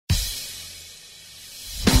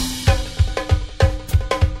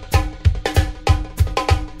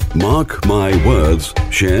Mark My Words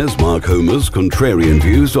shares Mark Homer's contrarian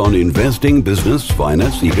views on investing, business,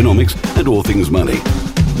 finance, economics, and all things money.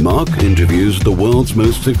 Mark interviews the world's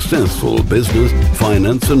most successful business,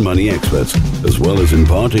 finance, and money experts, as well as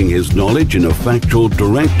imparting his knowledge in a factual,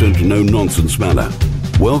 direct, and no-nonsense manner.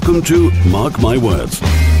 Welcome to Mark My Words.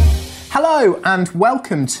 Hello and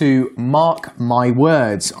welcome to Mark My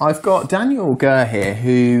Words. I've got Daniel Gurr here,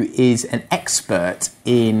 who is an expert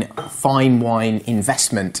in fine wine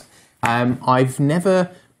investment. I've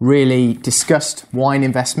never really discussed wine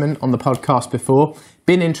investment on the podcast before,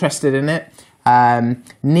 been interested in it,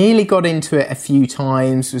 nearly got into it a few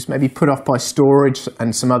times, was maybe put off by storage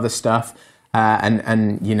and some other stuff,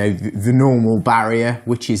 and you know, the normal barrier,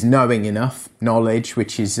 which is knowing enough, knowledge,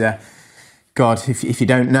 which is... God, if you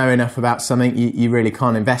don't know enough about something, you really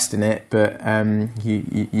can't invest in it, but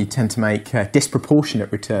you tend to make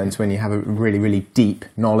disproportionate returns when you have a really, really deep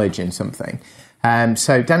knowledge in something.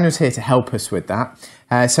 So Daniel's here to help us with that.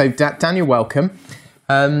 Daniel, welcome.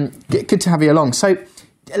 Good to have you along. So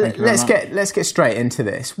let's get straight into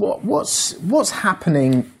this. What's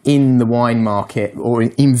happening in the wine market or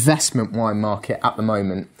investment wine market at the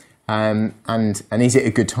moment, and is it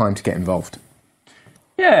a good time to get involved?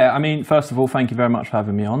 Yeah, I mean, first of all, thank you very much for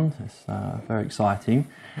having me on. It's very exciting.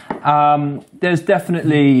 There's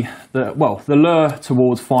definitely the lure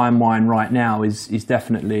towards fine wine right now is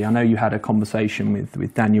definitely. I know you had a conversation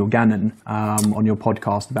with Daniel Gannon on your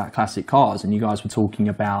podcast about classic cars, and you guys were talking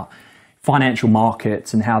about financial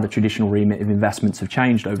markets and how the traditional remit of investments have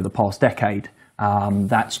changed over the past decade.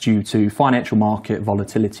 That's due to financial market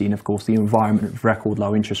volatility and, of course, the environment of record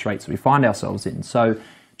low interest rates that we find ourselves in. So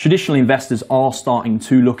traditional investors are starting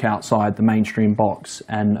to look outside the mainstream box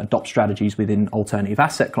and adopt strategies within alternative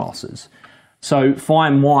asset classes. So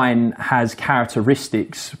fine wine has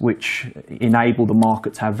characteristics which enable the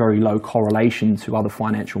market to have very low correlation to other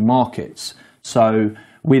financial markets. So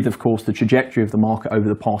with, of course, the trajectory of the market over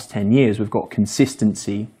the past 10 years, we've got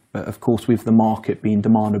consistency, but of course with the market being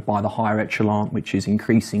demanded by the higher echelon, which is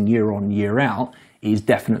increasing year on, year out, is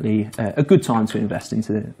definitely a good time to invest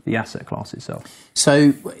into the asset class itself.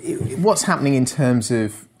 So what's happening in terms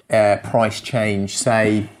of price change,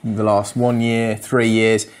 say, the last 1 year, 3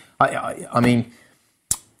 years? I mean,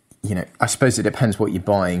 you know, I suppose it depends what you're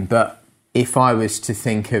buying, but if I was to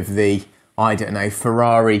think of the, I don't know,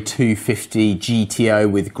 Ferrari 250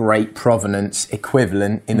 GTO with great provenance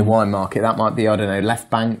equivalent in the wine market, that might be, I don't know,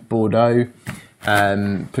 Left Bank, Bordeaux,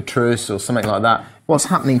 Petrus or something like that. What's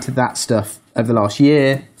happening to that stuff over the last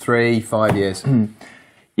year, 3, 5 years?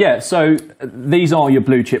 Yeah, so these are your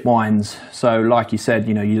blue chip wines. So like you said,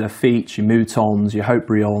 you know, your Lafite, your Moutons, your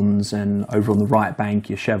Haut-Brions, and over on the right bank,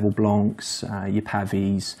 your Cheval Blancs, your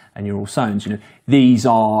Pavis, and your Aussones. You know, these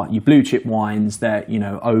are your blue chip wines that, you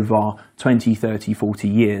know, over 20, 30, 40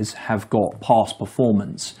 years have got past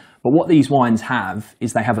performance. But what these wines have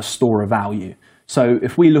is they have a store of value. So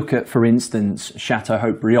if we look at, for instance, Chateau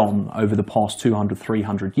Haut-Brion over the past 200,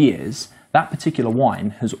 300 years, that particular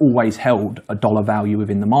wine has always held a dollar value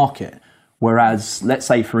within the market. Whereas, let's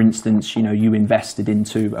say, for instance, you know, you invested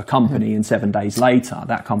into a company and 7 days later,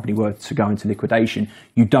 that company were to go into liquidation,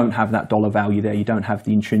 you don't have that dollar value there. You don't have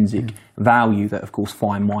the intrinsic value that, of course,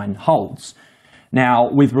 fine wine holds. Now,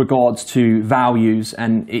 with regards to values,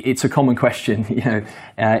 and it's a common question, you know,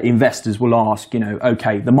 investors will ask, you know,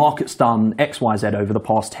 okay, the market's done X, Y, Z over the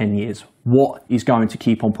past 10 years. What is going to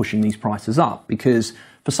keep on pushing these prices up? Because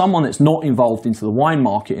for someone that's not involved into the wine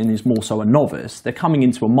market and is more so a novice, they're coming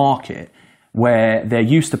into a market where they're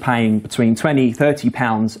used to paying between 20, 30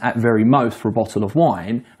 pounds at very most for a bottle of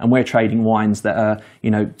wine, and we're trading wines that are,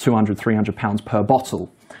 you know, 200, 300 pounds per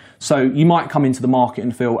bottle. So you might come into the market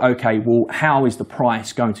and feel, okay, well, how is the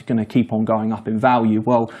price going to keep on going up in value?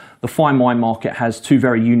 Well, the fine wine market has two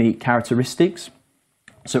very unique characteristics.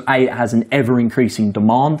 So A, it has an ever-increasing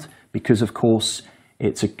demand because, of course,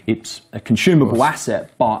 it's a consumable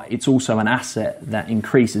asset, but it's also an asset that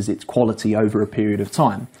increases its quality over a period of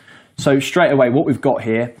time. So straight away, what we've got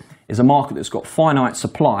here is a market that's got finite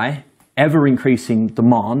supply, ever-increasing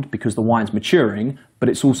demand because the wine's maturing, but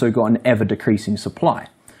it's also got an ever-decreasing supply.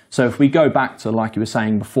 So if we go back to, like you were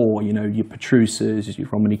saying before, you know, your Petrusas, your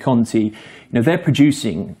Romanée-Conti, you know, they're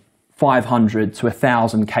producing 500 to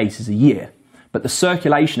 1,000 cases a year. But the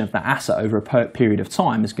circulation of that asset over a period of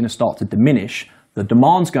time is going to start to diminish. The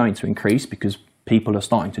demand's going to increase because people are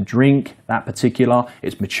starting to drink that particular,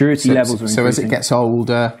 its maturity levels are increasing. So as it gets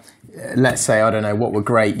older, let's say, I don't know, what were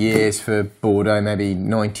great years for Bordeaux, maybe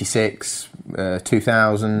 96,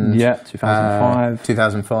 2000. Yeah, 2005.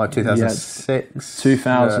 2005, 2006. Yeah,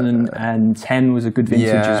 2010 was a good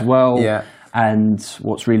vintage as well. Yeah. And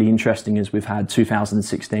what's really interesting is we've had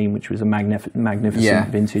 2016, which was a magnificent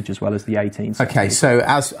vintage, as well as the 18. Okay, so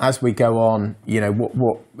as we go on,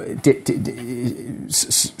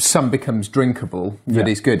 some becomes drinkable that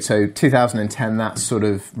is good. So 2010, that's sort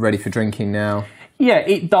of ready for drinking now. Yeah,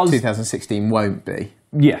 it does. 2016 won't be.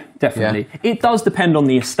 Yeah, definitely. Yeah. It does depend on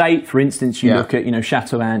the estate. For instance, you look at,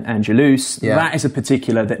 Chateau Angelus. That is a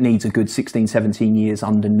particular that needs a good 16, 17 years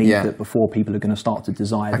underneath it before people are going to start to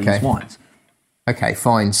desire these wines. Okay,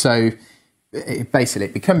 fine. So basically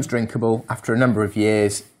it becomes drinkable after a number of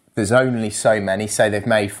years. There's only so many. Say they've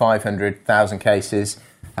made 500,000 cases.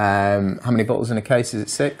 How many bottles in a case? Is it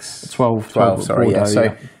 6? 12, sorry.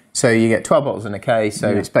 Bordeaux, So you get 12 bottles in a case. So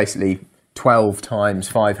it's basically 12 times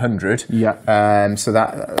 500. Yeah. So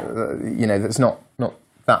that, that's not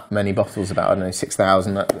that many bottles, about,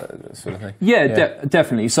 6,000, that sort of thing. Yeah,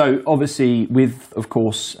 definitely. So obviously with, of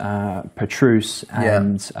course, Petrus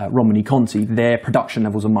and Romanée Conti, their production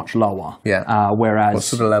levels are much lower. Yeah. Whereas... What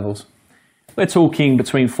sort of levels? We're talking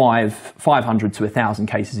between 500 to 1,000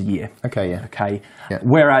 cases a year. Okay, yeah. Okay. Yeah.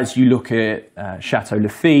 Whereas you look at Chateau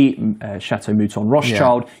Lafite, Chateau Mouton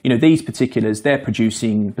Rothschild, these particulars, they're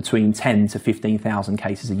producing between 10 to 15,000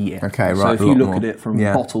 cases a year. Okay, right. So if you look at it from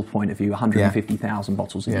a bottle point of view, 150,000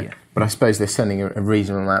 bottles a year. But I suppose they're sending a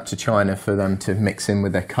reasonable amount to China for them to mix in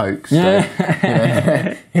with their Coke. So,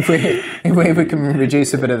 if we can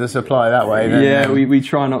reduce a bit of the supply that way, then... we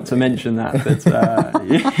try not to mention that, but...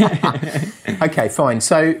 Okay, fine.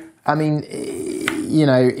 So, I mean,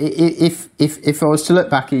 if I was to look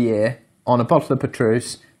back a year on a bottle of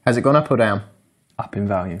Petrus, has it gone up or down? Up in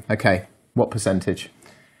value. Okay. What percentage?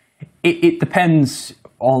 It depends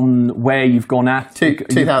on where you've gone at.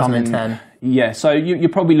 2010. Yeah, so you're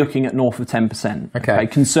probably looking at north of 10%. Okay.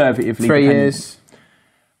 Conservatively. 3 years?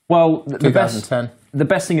 Well, 2010. The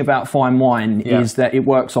best thing about fine wine is that it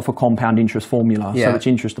works off a compound interest formula. So it's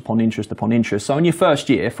interest upon interest upon interest. So in your first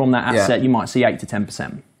year, from that asset, you might see 8 to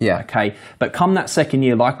 10%. Yeah. Okay. But come that second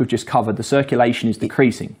year, like we've just covered, the circulation is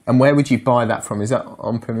decreasing. And where would you buy that from? Is that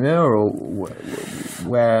en primeur or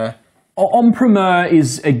where? En primeur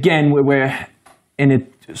is, again, we're in a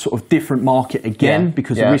sort of different market again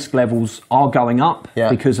because the risk levels are going up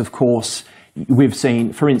because, of course, we've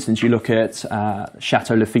seen, for instance, you look at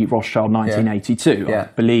Chateau Lafite Rothschild 1982. I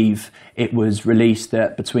believe it was released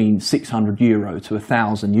at between €600 to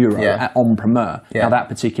 €1,000 at en primeur. Now that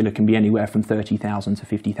particular can be anywhere from £30,000 to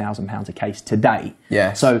 £50,000 a case today.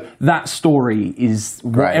 So that story is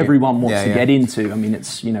what everyone wants to get into. I mean,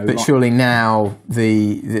 it's But surely now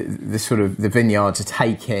the sort of the vineyards are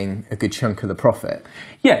taking a good chunk of the profit.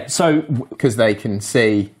 Yeah. So because they can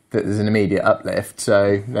see that there's an immediate uplift,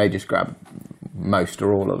 so they just grab most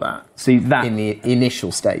or all of that. See that in the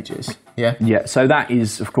initial stages. Yeah. So that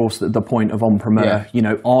is, of course, the point of en primeur.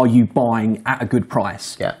 Are you buying at a good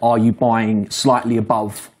price? Are you buying slightly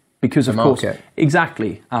above? Because of course,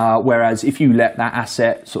 exactly. Whereas if you let that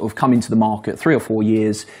asset sort of come into the market 3 or 4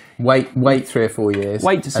 years, wait 3 or 4 years,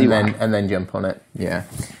 wait to see and then jump on it. Yeah.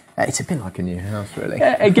 It's a bit like a new house, really.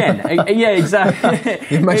 Exactly.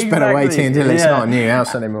 You're much better waiting until it's not a new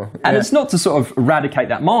house anymore. And it's not to sort of eradicate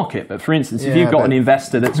that market, but for instance, if you've got an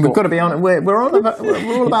investor that's we've got to be honest. We're all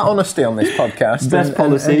about honesty on this podcast. Best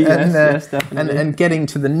policy, yes, definitely. And getting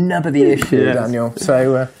to the nub of the issue, Daniel.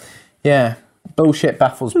 So, bullshit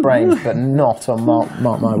baffles brains, but not on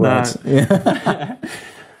mark my words. No.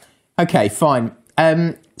 Okay, fine.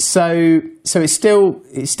 So it's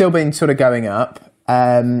still been sort of going up.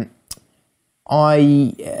 No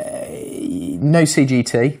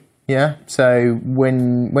CGT, so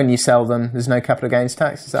when you sell them, there's no capital gains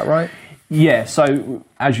tax, is that right? Yeah, so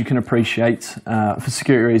as you can appreciate, for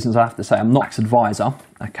security reasons, I have to say I'm not an advisor,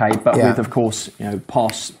 okay, but with, of course,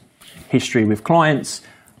 past history with clients,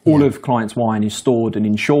 all of clients' wine is stored and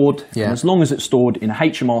insured, and as long as it's stored in a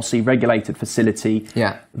HMRC regulated facility,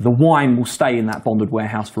 the wine will stay in that bonded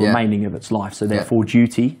warehouse for the remaining of its life, so therefore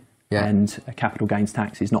duty and a capital gains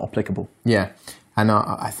tax is not applicable. Yeah, and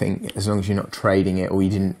I think as long as you're not trading it or you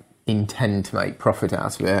didn't intend to make profit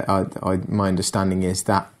out of it, my understanding is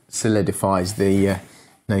that solidifies the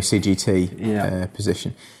no CGT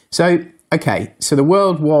position. So, okay, so the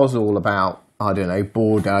world was all about, I don't know,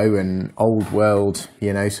 Bordeaux and old world,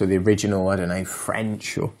 so the original, I don't know,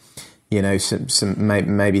 French or,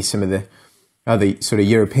 maybe some of the other sort of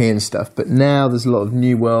European stuff, but now there's a lot of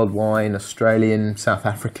new world wine, Australian, South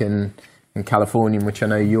African and Californian, which I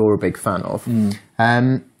know you're a big fan of.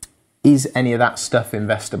 Is any of that stuff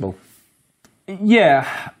investable?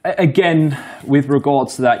 Yeah, again, with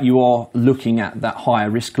regards to that, you are looking at that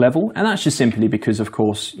higher risk level, and that's just simply because, of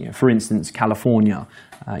course, for instance, California,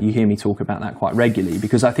 You hear me talk about that quite regularly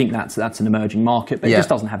because I think that's an emerging market, but it just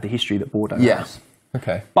doesn't have the history that Bordeaux has.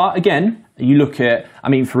 Okay. But again, you look at,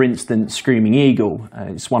 for instance, Screaming Eagle.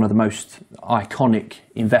 It's one of the most iconic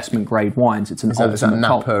investment grade wines. It's an ultimate is that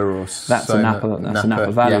Napa cult. or That's a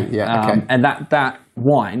Napa Valley. Okay. And that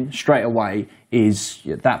wine straight away is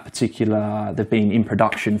that particular. They've been in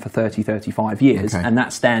production for 30, 35 years, and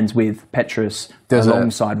that stands with Petrus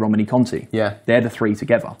alongside Romani Conti. Yeah, they're the three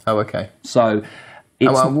together. Oh, okay. So,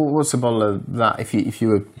 what's the bottle of that? If you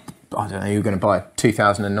were, I don't know, you were going to buy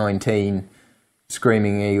 2019.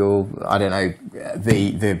 Screaming Eagle, I don't know,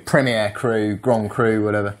 the Premier Cru, Grand Cru,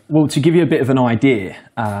 whatever. Well, to give you a bit of an idea,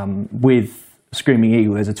 with Screaming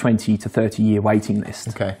Eagle, there's a 20 to 30 year waiting list.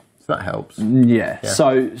 Okay, so that helps. Yeah.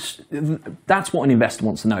 So that's what an investor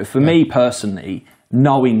wants to know. For me personally,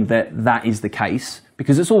 knowing that is the case,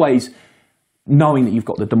 because it's always knowing that you've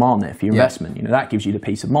got the demand there for your investment, that gives you the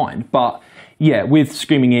peace of mind. But yeah, with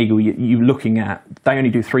Screaming Eagle, you're looking at, they only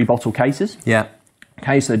do 3 bottle cases. Yeah.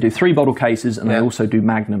 Okay, so they do 3 bottle cases, and they also do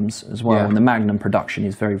magnums as well. And the magnum production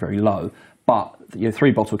is very, very low. But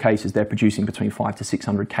 3 bottle cases, they're producing between 500 to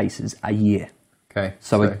 600 cases a year. Okay,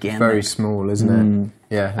 so again, very small, isn't it?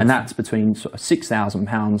 Yeah, and that's between sort of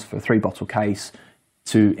 £6,000 for a 3 bottle case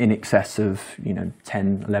to in excess of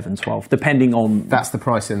 10, 11, 12, depending on. That's the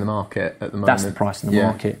price in the market at the moment. That's the price in the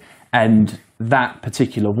market, and that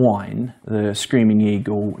particular wine, the Screaming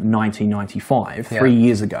Eagle 1995, 3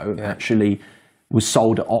 years ago, actually was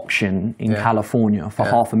sold at auction in California for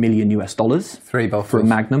 $500,000 3 bottles for a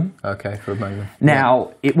Magnum. Okay, for a Magnum.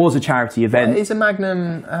 Now, it was a charity event. Is a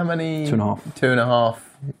Magnum how many? 2.5. 2.5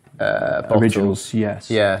 bottles. Originals,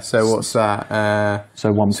 yes. Yeah, so what's that? So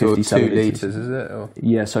 150 sort of 2 centilitres. litres, is it? Or?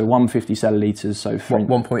 Yeah, so 150 centilitres. So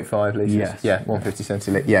 1.5 litres. Yes. Yeah, 150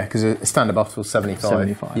 centilitres. Yeah, because a standard bottle is 75.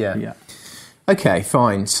 75. Yeah. Okay,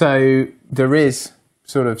 fine. So there is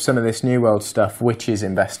sort of some of this New World stuff which is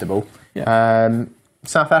investable. Yeah.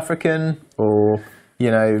 South African or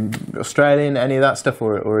Australian, any of that stuff,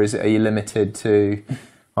 or are you limited to,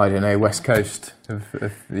 I don't know, West Coast of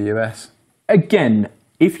the US? Again,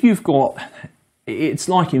 if you've got, it's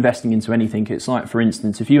like investing into anything. It's like, for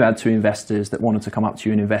instance, if you had 2 investors that wanted to come up to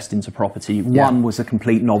you and invest into property, one was a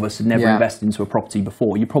complete novice, had never invested into a property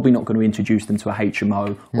before, you're probably not going to introduce them to a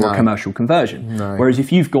HMO or a commercial conversion. No. Whereas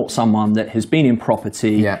if you've got someone that has been in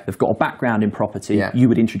property, they've got a background in property, you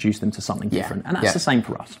would introduce them to something different. And that's the same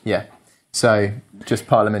for us. Yeah. So just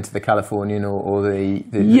pile them into the Californian or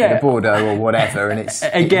the Bordeaux or whatever, and it's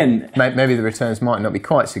again maybe the returns might not be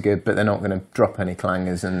quite so good, but they're not going to drop any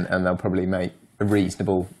clangers, and they'll probably make a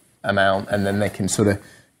reasonable amount, and then they can sort of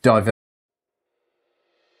divert.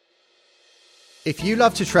 If you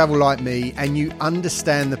love to travel like me and you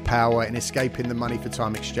understand the power in escaping the money for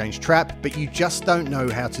time exchange trap, but you just don't know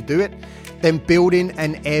how to do it, then building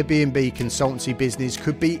an Airbnb consultancy business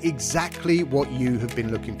could be exactly what you have been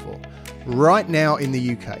looking for. Right now in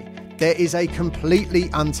the UK, there is a completely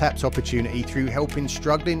untapped opportunity through helping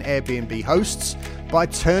struggling Airbnb hosts by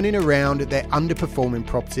turning around their underperforming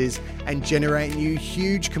properties and generating you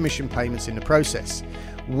huge commission payments in the process.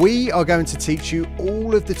 We are going to teach you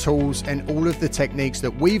all of the tools and all of the techniques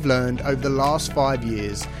that we've learned over the last 5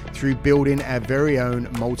 years through building our very own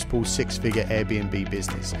multiple 6-figure Airbnb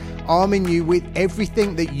business, arming you with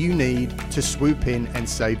everything that you need to swoop in and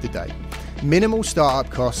save the day. Minimal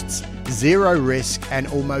startup costs, 0 risk, and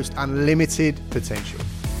almost unlimited potential.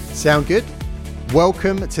 Sound good?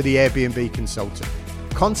 Welcome to the Airbnb Consultant.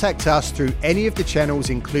 Contact us through any of the channels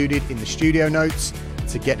included in the studio notes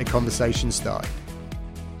to get the conversation started.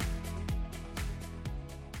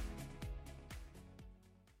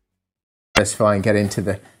 Diversify and get into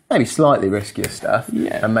the maybe slightly riskier stuff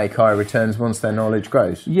and make higher returns once their knowledge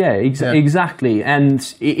grows. Yeah, exactly.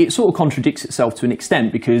 And it sort of contradicts itself to an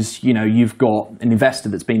extent because, you've got an investor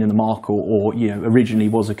that's been in the market or, originally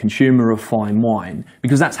was a consumer of fine wine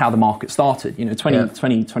because that's how the market started.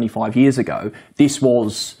 25 years ago, this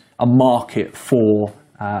was a market for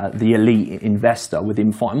the elite investor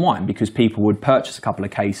within fine wine because people would purchase a couple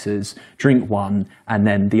of cases, drink one, and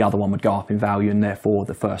then the other one would go up in value, and therefore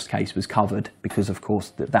the first case was covered because, of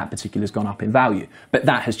course, that particular has gone up in value. But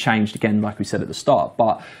that has changed again, like we said at the start.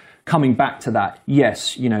 But coming back to that,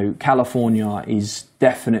 yes, California is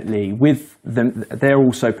definitely with them. They're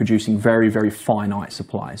also producing very, very finite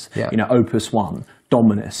supplies. Opus One,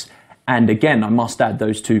 Dominus. And again, I must add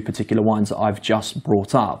those 2 particular wines that I've just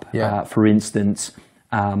brought up. For instance,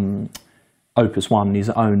 Opus One is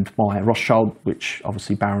owned by Rothschild, which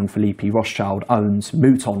obviously Baron Philippe Rothschild owns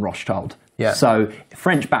Mouton Rothschild. Yeah. So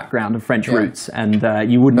French background and French roots, and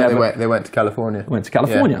you would never. They went to California. Went to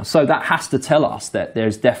California. Yeah. So that has to tell us that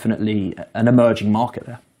there's definitely an emerging market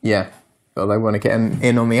there. Yeah. Well, they want to get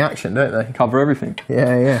in on the action, don't they? Cover everything.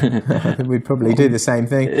 Yeah. We'd probably do the same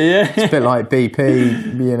thing. Yeah. It's a bit like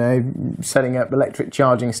BP, you know, setting up electric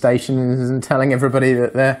charging stations and telling everybody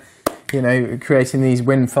that they're, you know, creating these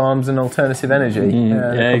wind farms and alternative energy. Probably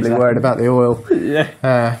exactly. worried about the oil.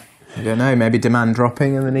 Yeah. I don't know, maybe demand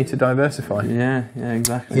dropping and the need to diversify. Yeah,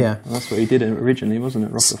 exactly. Yeah. Well, that's what he did originally, wasn't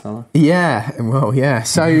it, Rockefeller? Yeah, well, yeah.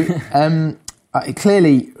 So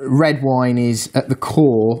clearly, red wine is at the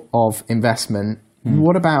core of investment.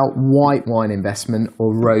 What about white wine investment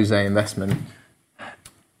or rosé investment?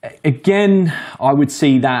 Again, I would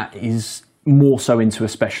see that is more so into a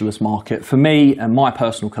specialist market. For me and my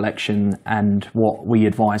personal collection, and what we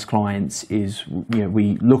advise clients is, you know,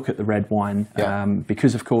 we look at the red wine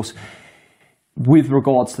because, of course, with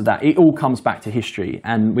regards to that, it all comes back to history.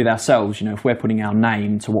 And with ourselves, you know, if we're putting our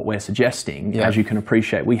name to what we're suggesting, as you can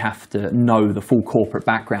appreciate, we have to know the full corporate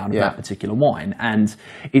background of that particular wine. And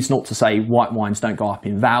it's not to say white wines don't go up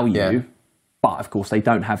in value, but of course they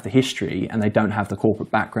don't have the history and they don't have the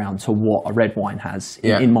corporate background to what a red wine has,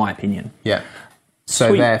 in my opinion. Yeah.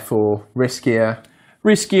 So therefore, riskier.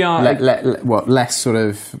 Less sort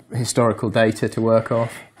of historical data to work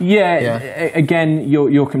off. Again,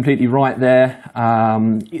 you're completely right there.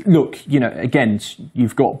 Look, you know, again,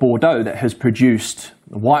 you've got Bordeaux that has produced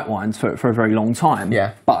white wines for a very long time.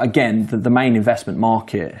 Yeah. But again, the main investment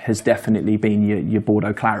market has definitely been your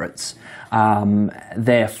Bordeaux clarets.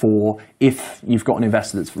 Therefore, if you've got an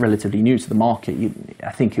investor that's relatively new to the market,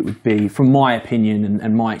 I think it would be, from my opinion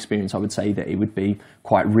and my experience, I would say that it would be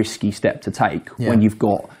quite risky step to take when you've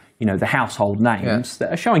got, you know, the household names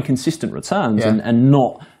that are showing consistent returns and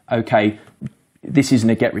not, okay, this isn't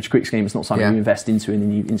a get-rich-quick scheme, it's not something you invest into and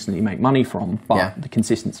then you instantly make money from, but the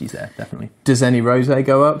consistency's there, definitely. Does any rosé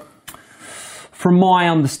go up? From my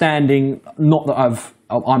understanding, not that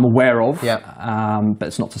I'm aware of, but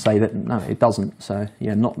it's not to say that, no, it doesn't. So,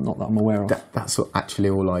 not that I'm aware of. That's actually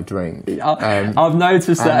all I drink. I've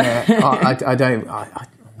noticed that.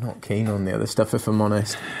 I'm not keen on the other stuff, if I'm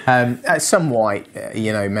honest. Some white,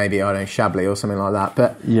 you know, maybe, I don't know, Chablis or something like that,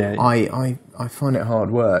 but I find it hard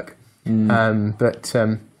work.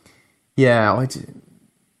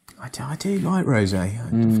 I do like rosé.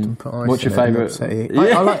 What's your favourite?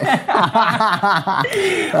 I like.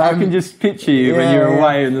 I can just picture you when you're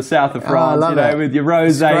away in the south of France, with your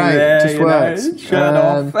rosé there, just works. Shirt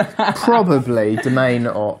off. Probably Domaine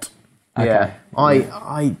Haute. Okay.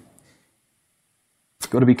 Yeah, It's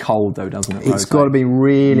got to be cold though, doesn't it? It's got to be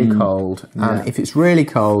really cold, and if it's really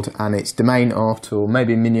cold and it's Domaine Haute or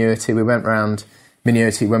maybe Minuity, we went round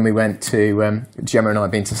Minuity when we went to, Gemma and I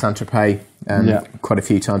have been to Saint-Tropez quite a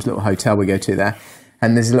few times, a little hotel we go to there.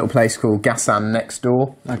 And there's a little place called Gassan next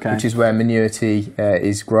door, which is where Minuity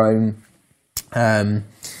is grown. I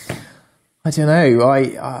don't know,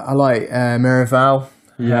 I like Miraval.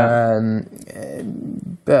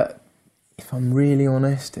 But if I'm really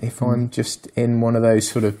honest, if I'm just in one of those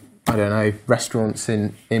sort of, I don't know, restaurants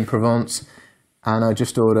in Provence, and I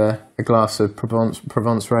just order a glass of Provence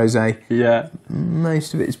rosé. Yeah,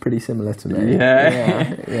 most of it is pretty similar to me.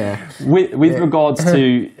 Yeah. With regards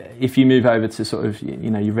to, if you move over to sort of, you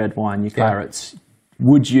know, your red wine, your clarets,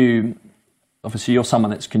 would you? Obviously, you're someone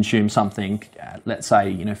that's consumed something, let's say,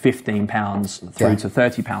 you know, £15 through to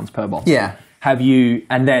 £30 per bottle. Yeah. Have you?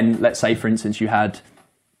 And then, let's say, for instance, you had,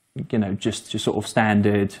 you know, just sort of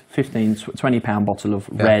standard £15-20 bottle of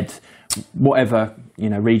red, whatever, you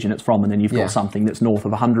know, region it's from, and then you've got something that's north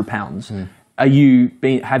of £100. Have you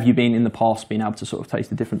been in the past been able to sort of taste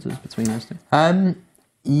the differences between those two?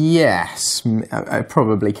 Yes, I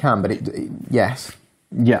probably can, but yes.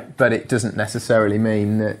 Yeah, but it doesn't necessarily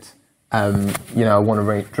mean that you know, I want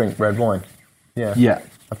to drink red wine. Yeah.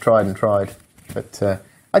 I've tried, but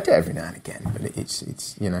I do every now and again. But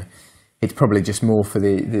it's you know, it's probably just more for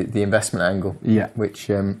the investment angle. Yeah, which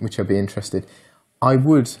I'd be interested. I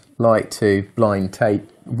would like to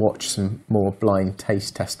watch some more blind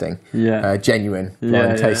taste testing. Genuine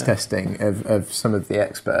blind taste testing of some of the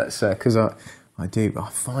experts, because I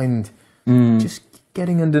find just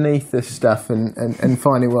getting underneath this stuff and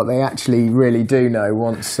finding what they actually really do know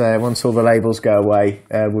once all the labels go away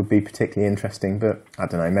would be particularly interesting. But I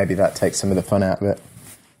don't know, maybe that takes some of the fun out of it.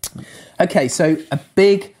 Okay, so a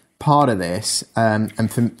big part of this, and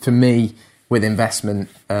for me with investment,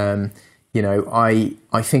 you know,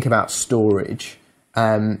 I think about storage.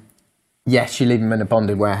 Yes, you leave them in a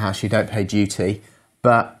bonded warehouse, you don't pay duty,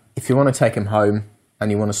 but if you want to take them home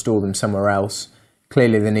and you want to store them somewhere else,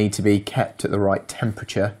 clearly they need to be kept at the right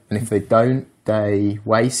temperature, and if they don't, they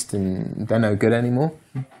waste and they're no good anymore.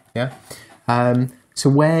 Yeah. So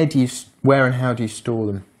where and how do you store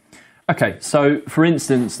them? Okay, so for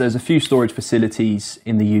instance, there's a few storage facilities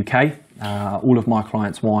in the UK. All of my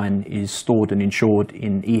clients' wine is stored and insured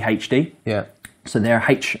in EHD. Yeah. So they're a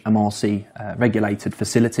HMRC regulated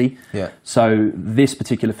facility. Yeah. So this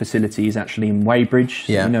particular facility is actually in Weybridge,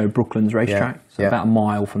 so Yeah. you know Brooklands racetrack. Yeah. So Yeah. about a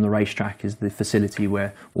mile from the racetrack is the facility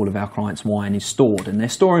where all of our clients' wine is stored. And they're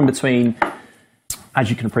storing between, as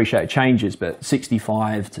you can appreciate, it changes, but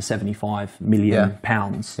 65 to 75 million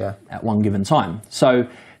pounds at one given time. So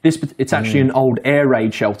it's actually an old air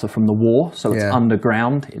raid shelter from the war, so it's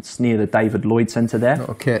underground. It's near the David Lloyd Centre there. Not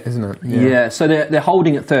a kit, isn't it? Yeah, so they're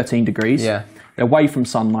holding at 13 degrees. Yeah. They're away from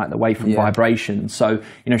sunlight, they're away from vibration. So,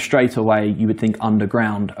 straight away you would think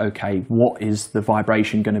underground, okay, what is the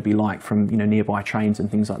vibration going to be like from, nearby trains and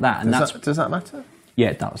things like that? And does that matter? Yeah,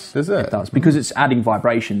 it does. Does it? It does, because it's adding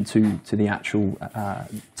vibration to the actual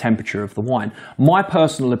temperature of the wine. My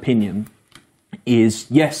personal opinion is,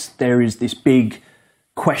 yes, there is this big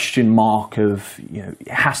question mark of, it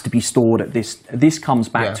has to be stored at this. This comes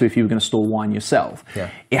back to if you were going to store wine yourself. Yeah.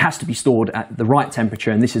 It has to be stored at the right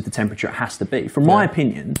temperature, and this is the temperature it has to be. From my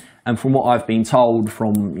opinion, and from what I've been told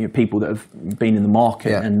from people that have been in the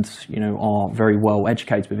market and are very well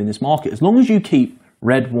educated within this market, as long as you keep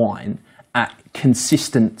red wine at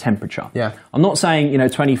consistent temperature. Yeah. I'm not saying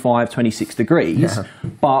 25, 26 degrees,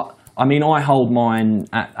 but I hold mine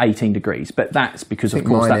at 18 degrees, but that's because, of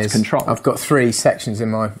course, that's control. I've got 3 sections in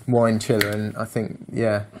my wine chiller, and I think,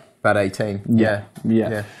 about 18.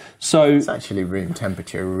 Yeah. So it's actually room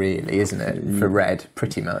temperature, really, isn't it, for red,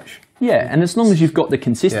 pretty much. Yeah, and as long as you've got the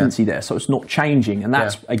consistency there, so it's not changing, and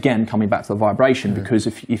that's, again, coming back to the vibration, because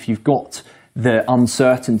if you've got the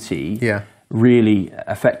uncertainty really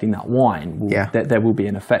affecting that wine, there will be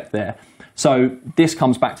an effect there. So this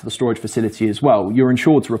comes back to the storage facility as well. You're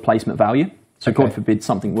insured to replacement value. So God forbid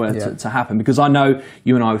something were to happen. Because I know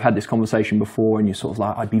you and I have had this conversation before, and you're sort of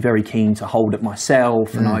like, I'd be very keen to hold it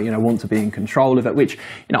myself, and I want to be in control of it, which,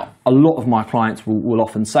 a lot of my clients will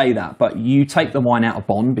often say that. But you take the wine out of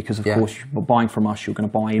bond, because of course you're buying from us, you're going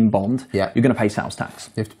to buy in bond. Yeah. You're going to pay sales tax.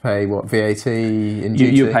 You have to pay what, VAT and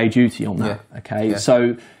duty? You pay duty on that. Okay.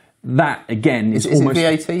 So that again is almost.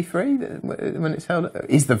 Is it VAT free when it's held?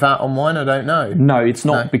 Is the VAT on wine? I don't know. No, it's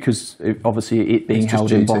not, because obviously it being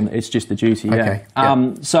held in bond, it's just the duty. Okay.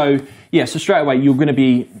 So straight away you're going to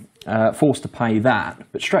be forced to pay that,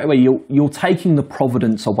 but straight away you're taking the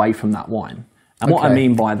provenance away from that wine. And what I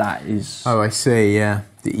mean by that is. Oh, I see. Yeah,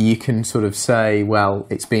 you can sort of say, well,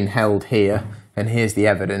 it's been held here, and here's the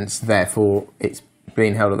evidence. Therefore, it's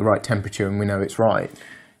being held at the right temperature, and we know it's right.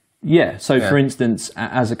 Yeah, so for instance,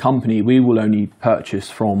 as a company, we will only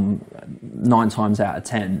purchase from 9 times out of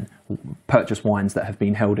 10 purchase wines that have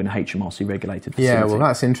been held in a HMRC regulated facility. Yeah, well,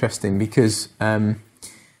 that's interesting, because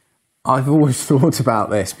I've always thought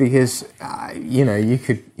about this, because you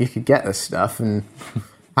could get this stuff and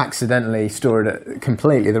accidentally store it at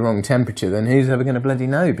completely the wrong temperature. Then who's ever going to bloody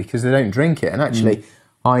know, because they don't drink it? And actually,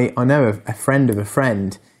 I know a friend of a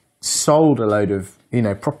friend sold a load of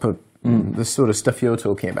proper. The sort of stuff you're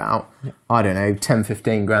talking about, I don't know, 10,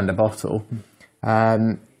 15 grand a bottle,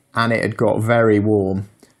 and it had got very warm,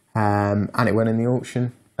 and it went in the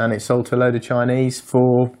auction, and it sold to a load of Chinese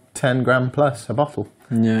for 10 grand plus a bottle.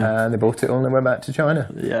 Yeah. They bought it all and they went back to China.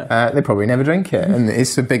 Yeah. They probably never drink it, and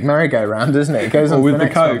it's a big merry-go-round, isn't it? It goes on with the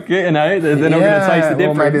Coke, they're not going to taste the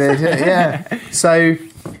difference. Well, maybe they do. So,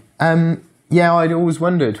 I'd always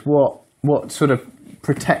wondered what sort of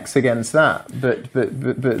protects against that, but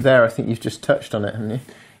there I think you've just touched on it, haven't you?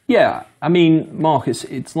 Yeah, Mark,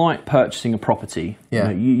 it's like purchasing a property. Yeah.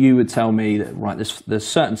 You would tell me that there's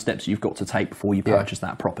certain steps you've got to take before you purchase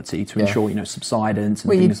that property to ensure subsidence.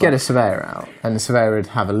 And you'd get a surveyor out, and the surveyor would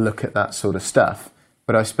have a look at that sort of stuff.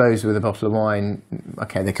 But I suppose with a bottle of wine,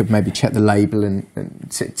 okay, they could maybe check the label and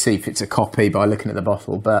see if it's a copy by looking at the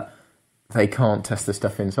bottle, but they can't test the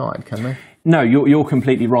stuff inside, can they? No, you're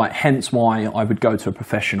completely right. Hence why I would go to a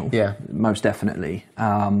professional. Yeah, most definitely.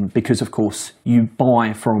 Because of course you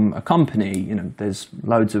buy from a company. There's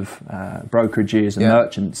loads of brokerages and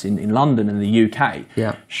merchants in London and the UK.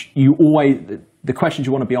 Yeah, you always. The questions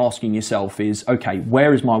you want to be asking yourself is, okay,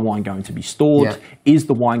 where is my wine going to be stored? Yeah. Is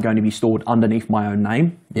the wine going to be stored underneath my own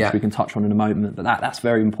name? Which we can touch on in a moment, but that's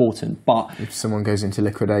very important. But if someone goes into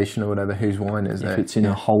liquidation or whatever, whose wine is it? If it's in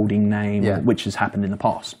a holding name, which has happened in the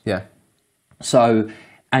past. Yeah. So,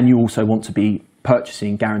 and you also want to be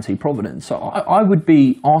purchasing guaranteed provenance. So I would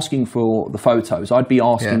be asking for the photos. I'd be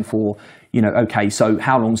asking for, okay, so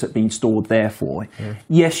how long's it been stored there for? Yeah.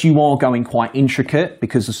 Yes, you are going quite intricate,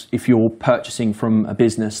 because if you're purchasing from a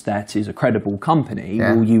business that is a credible company,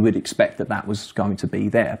 well, you would expect that was going to be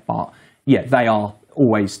there. But yeah, they are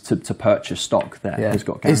always to purchase stock that has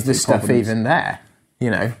got guaranteed Is the stuff provenance. even there?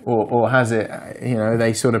 Or has it, are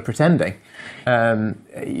they sort of pretending?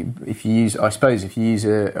 If you use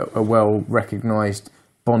a well-recognised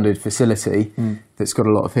bonded facility that's got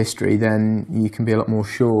a lot of history, then you can be a lot more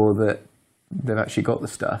sure that they've actually got the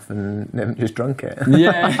stuff and they haven't just drunk it.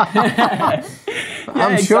 Yeah.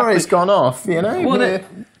 I'm sure it's gone off, Well,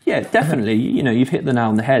 yeah, definitely. You've hit the nail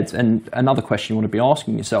on the head. And another question you want to be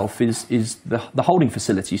asking yourself is the holding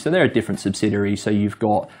facility. So there are different subsidiaries. So you've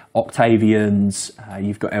got Octavians,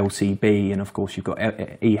 you've got LCB, and of course you've got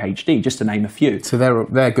EHD, just to name a few. So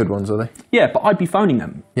they're good ones, are they? Yeah, but I'd be phoning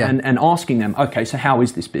them and asking them, okay, so how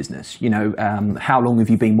is this business? How long have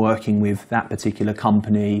you been working with that particular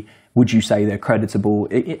company? Would you say they're creditable?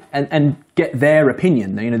 And get their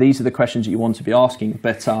opinion. These are the questions that you want to be asking.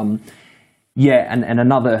 But and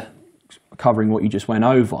another, covering what you just went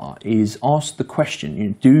over, is ask the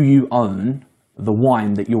question, do you own the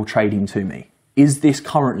wine that you're trading to me? Is this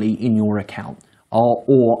currently in your account?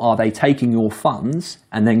 Or are they taking your funds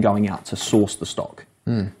and then going out to source the stock?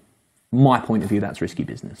 My point of view, that's risky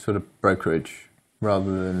business. Sort of brokerage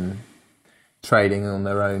rather than trading on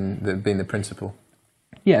their own, being the principal.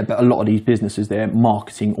 Yeah, but a lot of these businesses, they're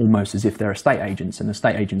marketing almost as if they're estate agents, and the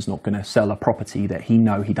estate agent's not going to sell a property that he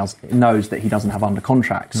knows that he doesn't have under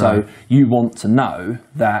contract. So you want to know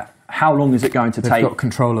that how long is it going to take? They've got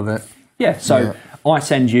control of it. Yeah, so I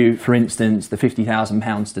send you, for instance, the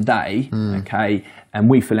 £50,000 today, okay, and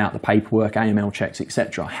we fill out the paperwork, AML checks,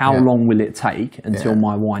 etc. How long will it take until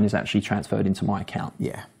my wine is actually transferred into my account?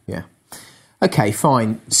 Yeah. Okay,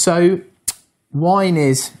 fine. So wine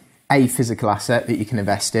is a physical asset that you can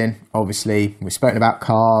invest in. Obviously, we've spoken about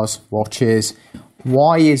cars, watches.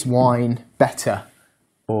 Why is wine better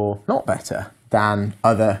or not better than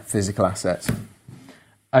other physical assets?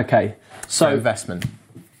 Okay, so investment.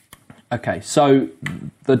 Okay, so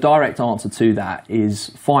the direct answer to that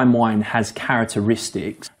is fine wine has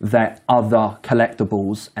characteristics that other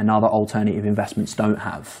collectibles and other alternative investments don't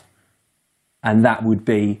have. And that would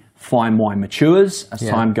be fine wine matures as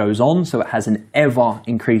time goes on, so it has an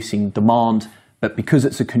ever-increasing demand, but because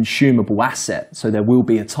it's a consumable asset, so there will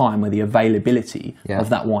be a time where the availability of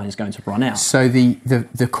that wine is going to run out. So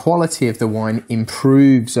the quality of the wine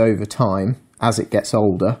improves over time as it gets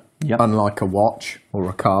older, unlike a watch or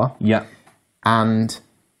a car. Yeah. And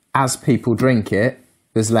as people drink it,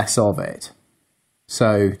 there's less of it.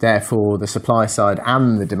 So therefore, the supply side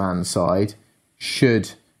and the demand side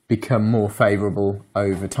should become more favourable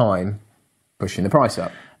over time, pushing the price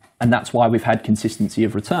up. And that's why we've had consistency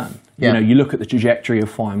of return. You look at the trajectory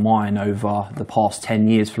of fine wine over the past 10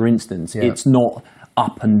 years, for instance, it's not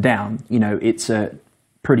up and down. It's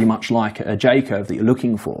pretty much like a J-curve that you're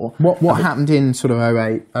looking for. What happened in sort of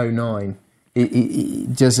 08, 09?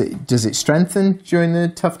 Does it strengthen during the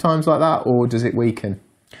tough times like that, or does it weaken?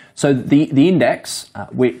 So the index,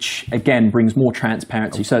 which again brings more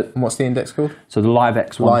transparency. So what's the index called? So the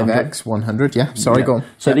LiveX 100. LiveX 100. Yeah. Sorry, go on.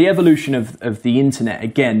 So the evolution of the internet.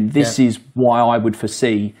 Again, this is why I would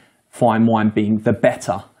foresee fine wine being the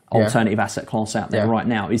better alternative asset class out there right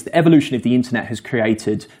now. Is the evolution of the internet has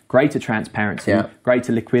created greater transparency,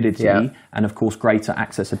 greater liquidity, and of course greater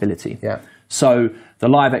accessibility. Yeah. So the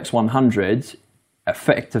LiveX 100,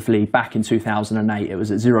 effectively back in 2008, it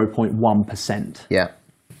was at 0.1%. Yeah.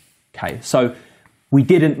 Okay, so we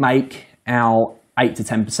didn't make our 8 to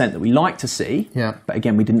 10% that we like to see, but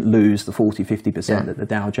again, we didn't lose the 40, 50% that the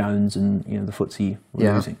Dow Jones and the FTSE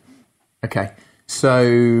were losing. Okay,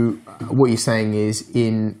 so what you're saying is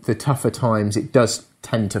in the tougher times, it does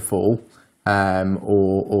tend to fall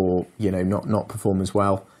or not perform as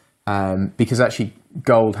well because actually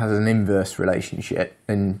gold has an inverse relationship.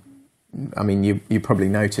 And I mean, you probably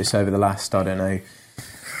noticed over the last, over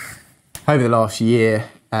the last year,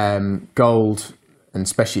 gold, and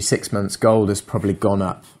especially 6 months, gold has probably gone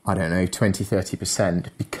up, 20, 30%,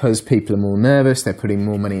 because people are more nervous, they're putting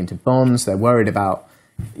more money into bonds, they're worried about,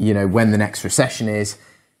 when the next recession is,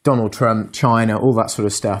 Donald Trump, China, all that sort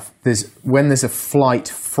of stuff. When there's a flight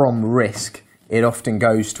from risk, it often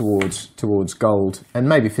goes towards gold and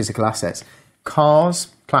maybe physical assets.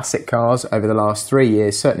 Cars, classic cars, over the last 3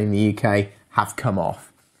 years, certainly in the UK, have come off.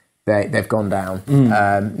 They've gone down.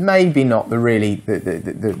 Maybe not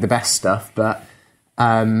the best stuff, but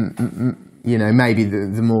maybe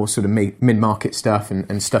the more sort of mid-market stuff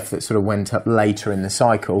and stuff that sort of went up later in the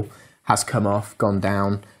cycle has come off, gone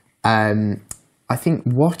down. I think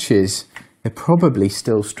watches are probably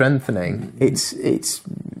still strengthening.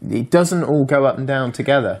 It doesn't all go up and down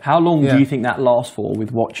together. How long do you think that lasts for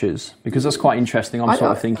with watches? Because that's quite interesting. I'm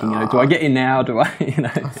sort of thinking, do I get in now? Do I,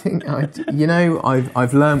 I think,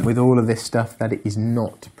 I've learned with all of this stuff that it is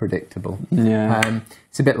not predictable. Yeah.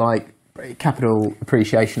 It's a bit like capital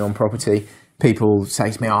appreciation on property. People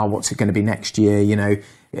say to me, what's it going to be next year?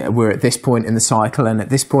 We're at this point in the cycle, and at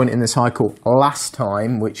this point in the cycle last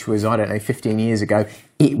time, which was, 15 years ago,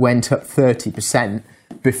 it went up 30%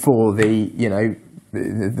 before the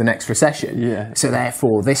next recession. Yeah. So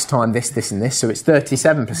therefore, this time, this, and this. So it's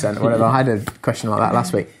 37% or whatever. I had a question like that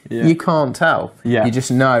last week. Yeah. You can't tell. Yeah. You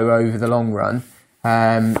just know over the long run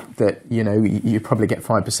that, you probably get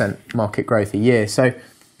 5% market growth a year. So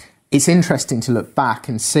it's interesting to look back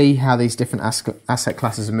and see how these different asset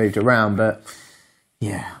classes have moved around. But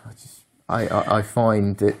yeah, I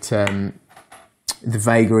find that the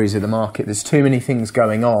vagaries of the market, there's too many things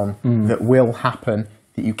going on that will happen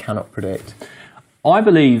that you cannot predict. I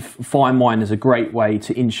believe fine wine is a great way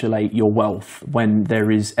to insulate your wealth when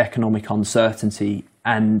there is economic uncertainty,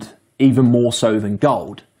 and even more so than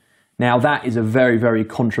gold. Now, that is a very, very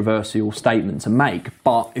controversial statement to make,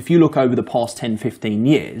 but if you look over the past 10, 15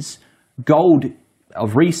 years, gold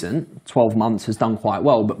of recent 12 months has done quite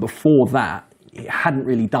well, but before that, it hadn't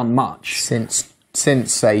really done much. Since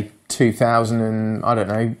say 2000 and,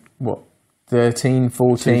 13,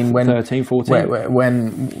 14, when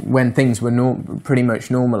things were pretty much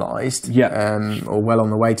normalised, or well on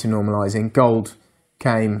the way to normalising, gold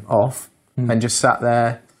came off and just sat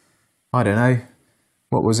there,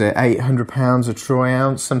 what was it, £800 a troy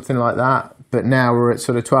ounce, something like that. But now we're at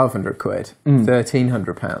sort of 1,200 quid,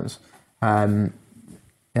 £1,300.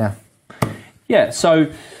 Yeah,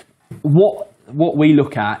 so what we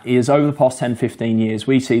look at is over the past 10, 15 years,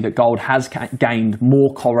 we see that gold has gained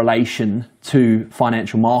more correlation to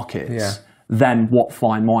financial markets than what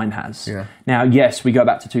fine wine has. Yeah. Now, yes, we go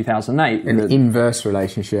back to 2008. An inverse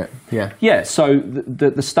relationship, Yeah, so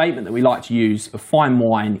the statement that we like to use of fine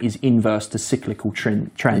wine is inverse to cyclical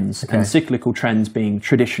trends, and cyclical trends being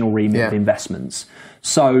traditional remit of investments.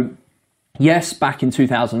 So yes, back in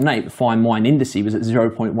 2008, the fine wine index was at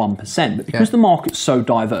 0.1%, but because the market's so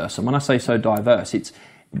diverse, and when I say so diverse, it's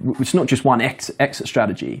not just one exit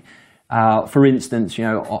strategy. For instance,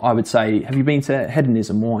 I would say, have you been to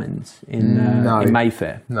Hedonism Wines in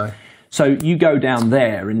Mayfair? No. So you go down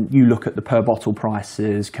there and you look at the per bottle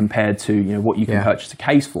prices compared to what you can purchase a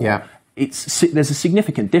case for. Yeah. There's a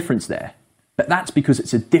significant difference there, but that's because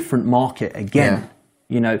it's a different market again.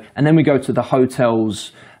 And then we go to the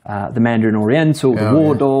hotels. The Mandarin Oriental, the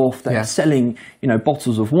Waldorf, they're selling,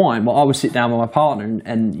 bottles of wine. Well, I would sit down with my partner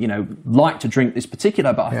and like to drink this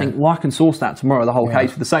particular, but I think, I can source that tomorrow, the whole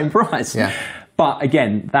case for the same price. Yeah. But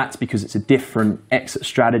again, that's because it's a different exit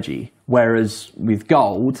strategy. Whereas with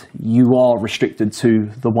gold, you are restricted to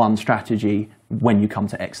the one strategy when you come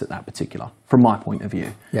to exit that particular, from my point of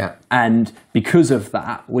view. Yeah. And because of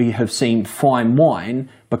that, we have seen fine wine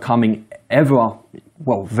becoming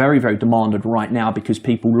very, very demanded right now, because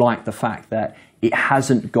people like the fact that it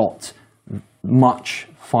hasn't got much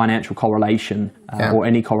financial correlation or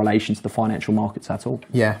any correlation to the financial markets at all.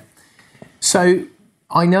 Yeah. So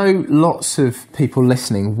I know lots of people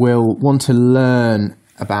listening will want to learn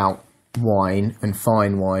about wine and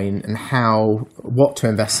fine wine and what to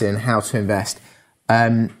invest in, how to invest.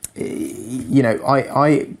 I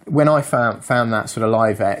when I found that sort of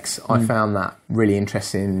LiveX, I found that really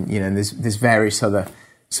interesting. And there's various other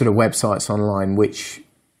sort of websites online which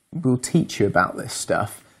will teach you about this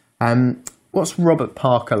stuff. What's Robert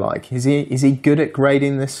Parker like? Is he good at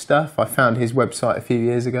grading this stuff? I found his website a few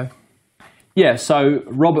years ago. Yeah, so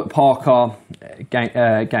Robert Parker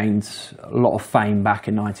gained a lot of fame back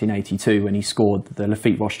in 1982 when he scored the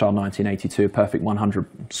Lafite Rothschild 1982 perfect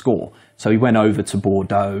 100 score. So he went over to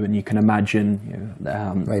Bordeaux, and you can imagine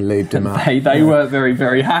they lubed him up. They were very,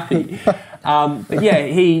 very happy. But yeah,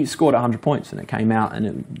 he scored 100 points, and it came out,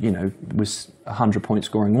 and it was 100 point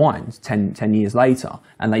scoring wines 10 years later,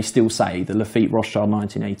 and they still say the Lafite Rothschild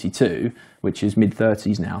 1982, which is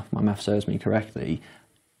mid-30s now, if my math serves me correctly,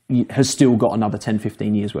 has still got another 10,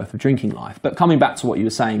 15 years worth of drinking life. But coming back to what you were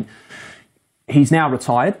saying, he's now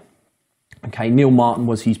retired. Okay, Neil Martin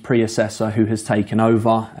was his predecessor who has taken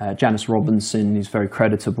over. Janice Robinson is very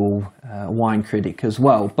creditable, wine critic as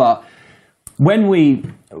well. But when we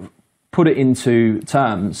put it into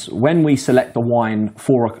terms, when we select a wine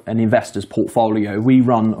for an investor's portfolio, we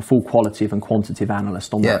run a full qualitative and quantitative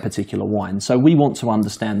analyst on that particular wine. So we want to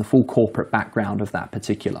understand the full corporate background of that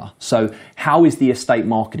particular. So how is the estate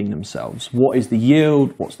marketing themselves? What is the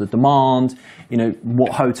yield? What's the demand?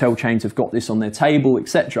 What hotel chains have got this on their table,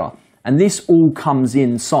 etc. And this all comes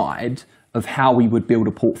inside of how we would build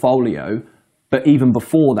a portfolio. But even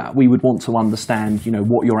before that, we would want to understand,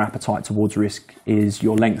 what your appetite towards risk is,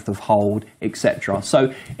 your length of hold, etc.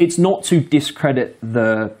 So it's not to discredit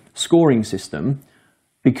the scoring system,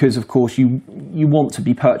 because of course you want to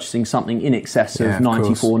be purchasing something in excess of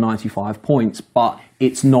 94, 95 points, but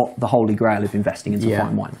it's not the holy grail of investing into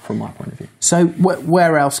fine wine from my point of view. So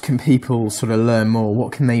where else can people sort of learn more?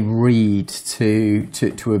 What can they read to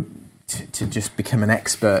just become an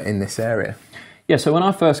expert in this area? Yeah, so when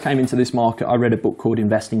I first came into this market, I read a book called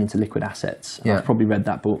Investing into Liquid Assets. Yeah. I've probably read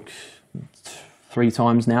that book 3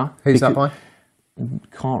 times now. Who's that by?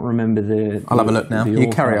 Can't remember I'll have a look now. You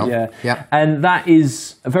carry on. Yeah. And that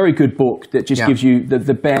is a very good book that just gives you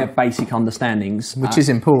the bare basic understandings. Which is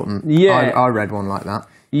important. Yeah. I read one like that.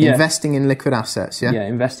 Yeah. Investing in liquid assets, yeah? Yeah,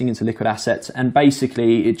 investing into liquid assets. And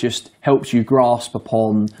basically, it just helps you grasp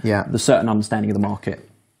upon the certain understanding of the market.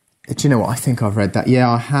 Do you know what? I think I've read that. Yeah,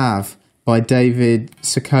 I have. By David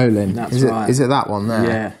Sokolin. That's right. Is it that one there?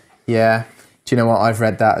 Yeah. Yeah. Do you know what? I've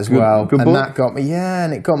read that as well. Good and book. That got me,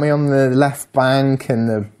 and it got me on the left bank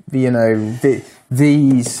and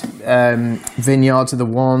these vineyards are the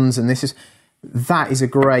ones, and that is a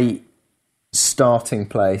great starting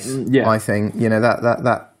place, I think.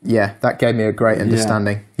 That gave me a great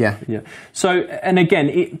understanding. Yeah. So, and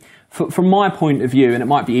again, from my point of view, and it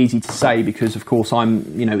might be easy to say because, of course, I'm,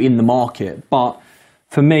 in the market, but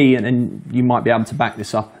for me, and you might be able to back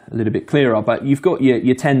this up a little bit clearer, but you've got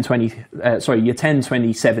your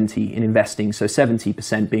 10-20-70 in investing. So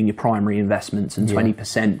 70% being your primary investments and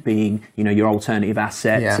 20% being, your alternative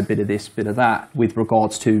assets, a bit of this, bit of that, with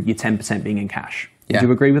regards to your 10% being in cash. Would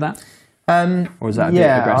you agree with that? Or is that a bit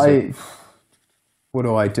aggressive? What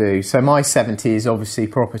do I do? So my 70 is obviously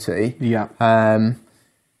property. Yeah.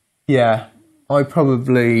 I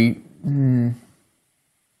probably...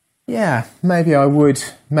 maybe I would,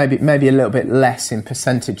 maybe a little bit less in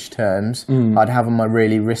percentage terms. I'd have on my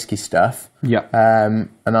really risky stuff. Yeah.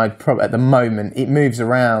 And I'd probably, at the moment, it moves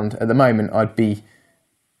around. At the moment, I'd be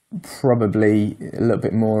probably a little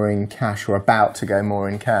bit more in cash, or about to go more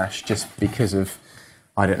in cash, just because of,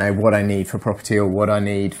 I don't know what I need for property or what I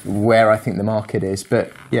need, where I think the market is.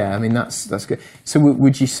 But yeah, I mean, that's good. So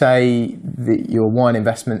would you say that your wine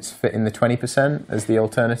investments fit in the 20% as the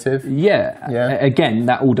alternative? Yeah. Again,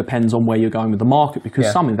 that all depends on where you're going with the market,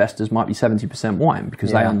 because some investors might be 70% wine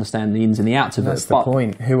because they understand the ins and the outs of it. That's the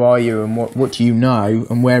point. Who are you and what do you know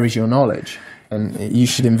and where is your knowledge? And you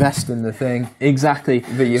should invest in the thing exactly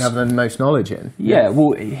that you have the most knowledge in. Yeah,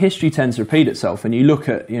 well, history tends to repeat itself. And you look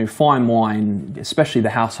at fine wine, especially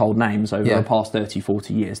the household names over the past 30,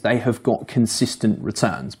 40 years, they have got consistent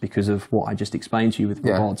returns because of what I just explained to you with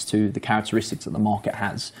regards to the characteristics that the market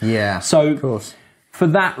has. Yeah, so of course. For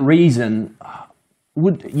that reason,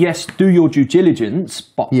 do your due diligence,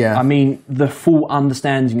 but I mean the full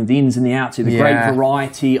understanding of the ins and the outs, the great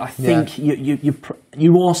variety. I think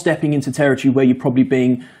you are stepping into territory where you're probably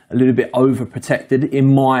being a little bit overprotected,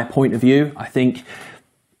 in my point of view. I think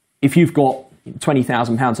if you've got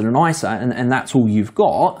 £20,000 in an ISA and that's all you've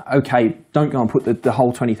got, okay, don't go and put the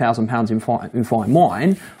whole £20,000 in fine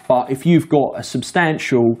wine. But if you've got a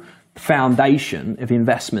substantial foundation of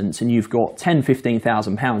investments and you've got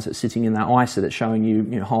 £10,000-15,000 that's sitting in that ISA that's showing you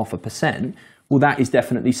 0.5%, well, that is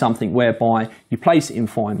definitely something whereby you place it in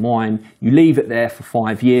fine wine, you leave it there for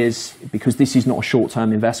 5 years, because this is not a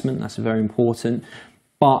short-term investment. That's very important.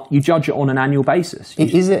 But you judge it on an annual basis.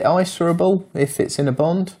 Is it ISA-able if it's in a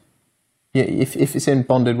bond? Yeah, if it's in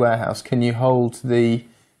bonded warehouse, can you hold the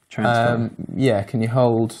transfer? Can you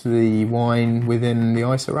hold the wine within the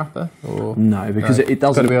ISA wrapper? Or no, because it doesn't.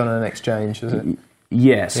 It's got to be on an exchange, is it?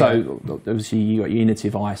 Yeah, so obviously you got your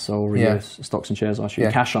Unitive ISA or your stocks and shares ISA,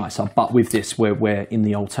 your cash ISA, but with this we're in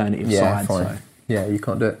the alternative side. Fine. So. Yeah, you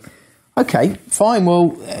can't do it. Okay, fine.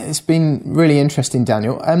 Well, it's been really interesting,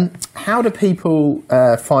 Daniel. How do people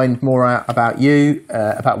find more out about you,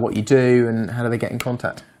 about what you do, and how do they get in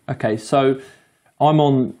contact? Okay, so I'm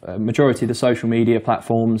on a majority of the social media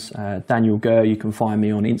platforms. Daniel Gurr, you can find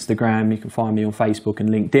me on Instagram, you can find me on Facebook and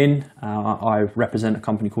LinkedIn. I represent a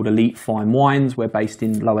company called Elite Fine Wines. We're based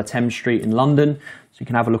in Lower Thames Street in London. So you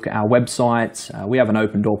can have a look at our website. We have an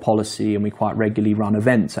open door policy and we quite regularly run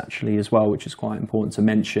events actually as well, which is quite important to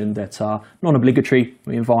mention, that are non-obligatory.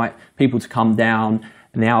 We invite people to come down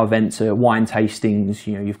And our events are wine tastings.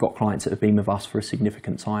 You know, you've got clients that have been with us for a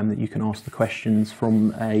significant time that you can ask the questions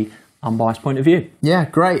from a unbiased point of view. Yeah,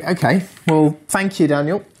 great. Okay. Well, thank you,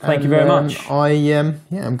 Daniel. Thank you very much. I'm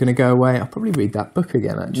going to go away. I'll probably read that book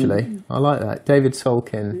again, actually. I like that. David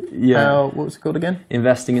Solkin. Yeah. What was it called again?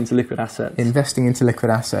 Investing into liquid assets. Investing into liquid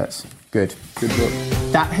assets. Good. Good book.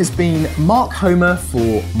 That has been Mark Homer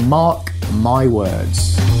for Mark My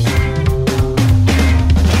Words.